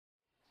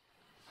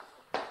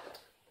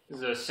This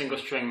is a single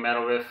string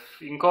metal riff.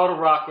 You can call it a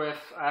rock riff.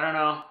 I don't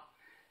know.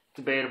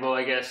 Debatable,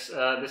 I guess.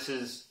 This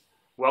is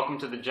Welcome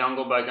to the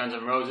Jungle by Guns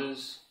N'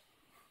 Roses.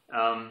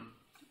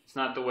 It's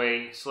not the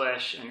way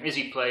Slash and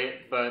Izzy play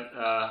it, but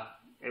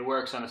it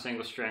works on a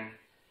single string.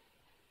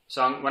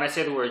 So when I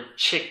say the word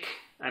chick,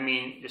 I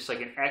mean just like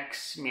an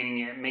X, meaning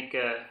you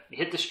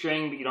hit the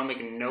string, but you don't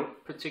make a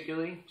note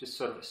particularly, just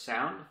sort of a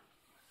sound.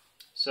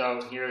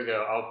 So here we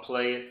go. I'll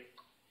play it,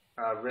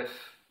 riff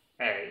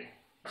A.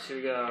 So here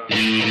we go.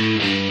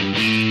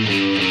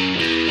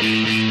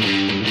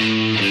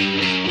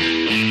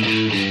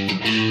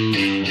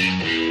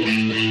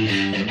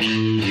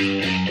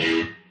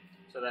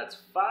 So that's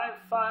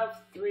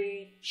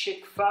 5-5-3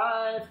 chick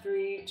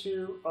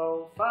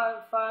 5-3-2-0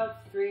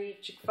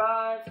 5-5-3 chick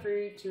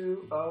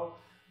 5-3-2-0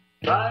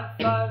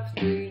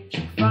 5-5-3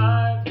 chick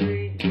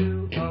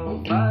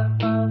 5-3-2-0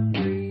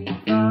 5-5-3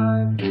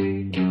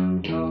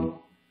 5-3-2-0.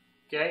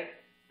 Okay,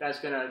 that's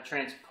gonna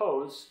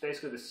transpose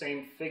basically the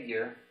same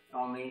figure,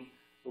 only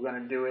we're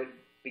gonna do it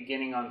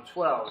beginning on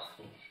 12.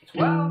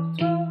 12,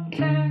 12,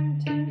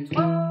 10, 10,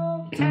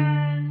 12,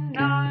 10,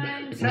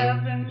 9,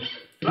 7,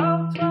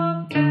 12,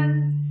 12,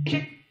 10,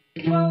 chick,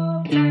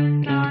 12,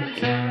 10, 9,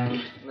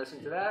 7.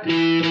 Listen to that.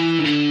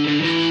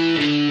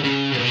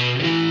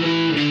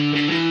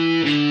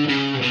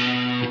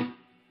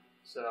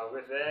 So,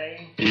 riff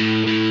A.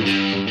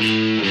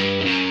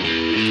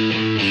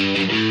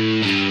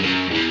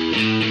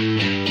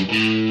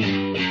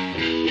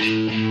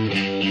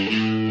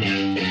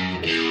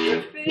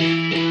 Riff B.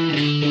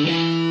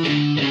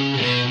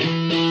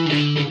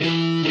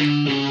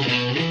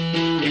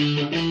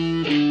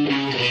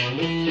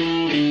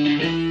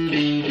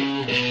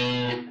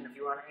 And if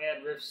you want to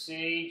add riff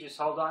C, just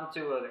hold on to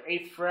the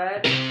 8th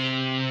fret,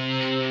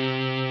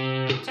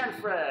 10th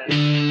fret.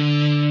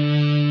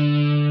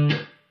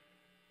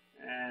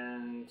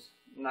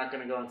 I'm not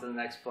going to go into the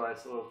next part,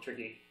 it's a little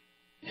tricky.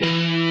 But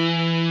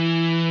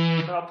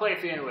I'll play it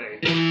for you anyway.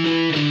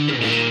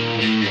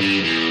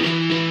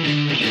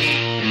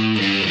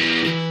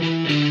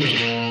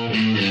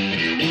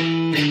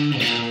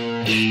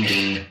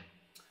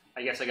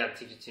 I guess I got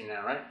to teach it to you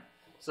now, right?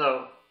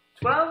 So,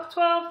 12,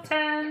 12,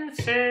 10,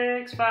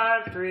 6,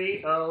 5,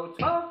 3, 0.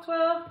 12,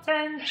 12,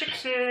 10, chick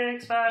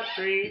 6, 5,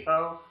 3,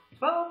 0.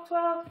 12,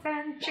 12,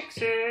 10, chick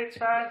 6,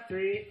 5,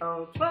 3,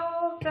 0.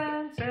 12,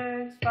 10,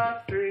 6,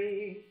 5,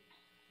 3.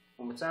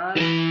 One more time.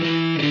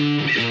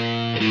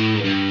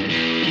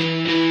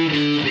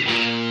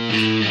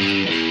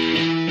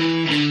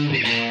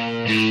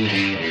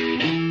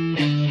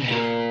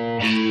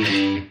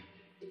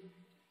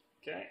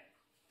 Okay.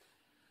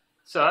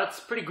 So that's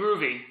pretty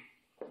groovy.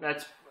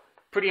 That's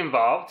pretty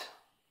involved,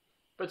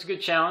 but it's a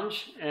good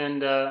challenge,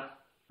 and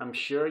I'm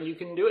sure you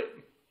can do it.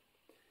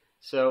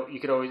 So you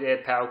could always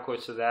add power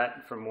chords to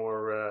that for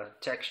more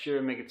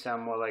texture, make it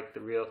sound more like the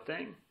real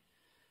thing.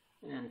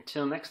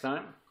 Until next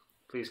time,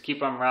 please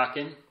keep on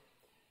rocking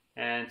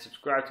and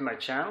subscribe to my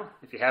channel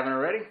if you haven't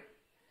already,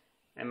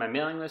 and my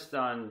mailing list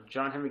on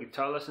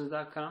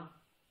johnhenryguitarlessons.com.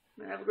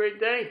 Have a great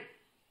day.